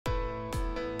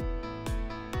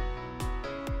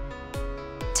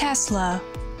Tesla.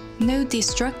 No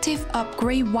destructive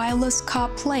upgrade wireless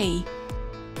CarPlay.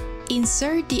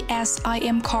 Insert the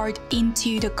SIM card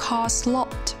into the car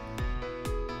slot.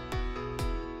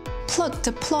 Plug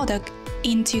the product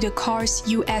into the car's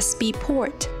USB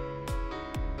port.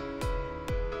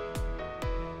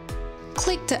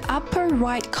 Click the upper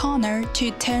right corner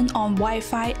to turn on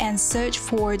Wi-Fi and search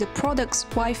for the product's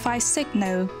Wi-Fi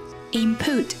signal.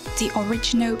 Input the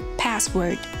original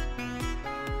password.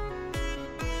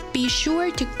 Be sure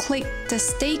to click the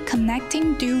Stay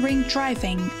Connecting during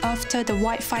driving after the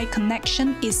Wi-Fi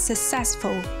connection is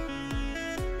successful.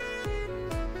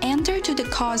 Enter to the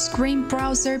car's green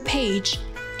browser page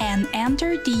and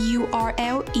enter the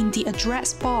URL in the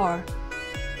address bar.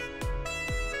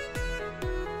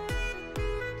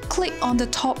 Click on the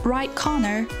top right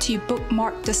corner to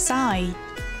bookmark the site.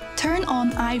 Turn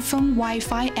on iPhone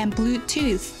Wi-Fi and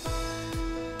Bluetooth.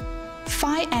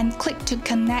 Find and click to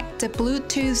connect the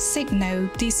Bluetooth signal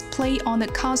displayed on the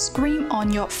car screen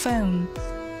on your phone.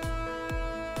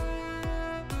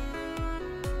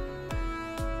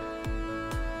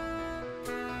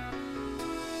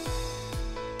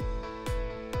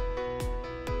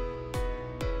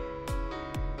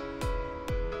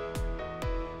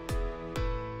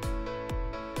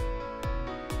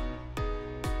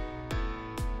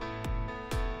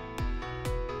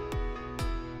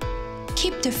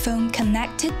 Keep the phone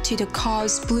connected to the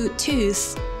car's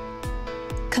Bluetooth.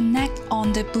 Connect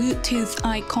on the Bluetooth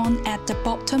icon at the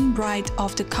bottom right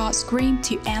of the car screen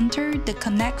to enter the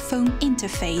Connect Phone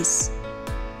interface.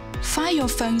 Find your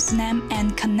phone's name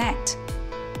and connect.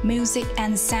 Music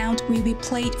and sound will be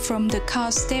played from the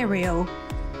car stereo.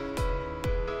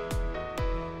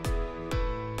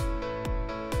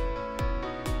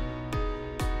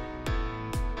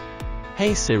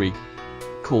 Hey Siri.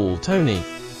 Call Tony.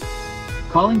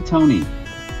 Calling Tony.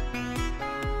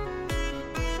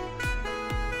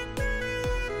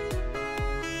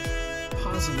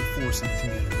 Positive force in the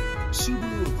community.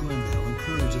 Subaru of Glendale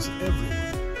encourages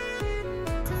everyone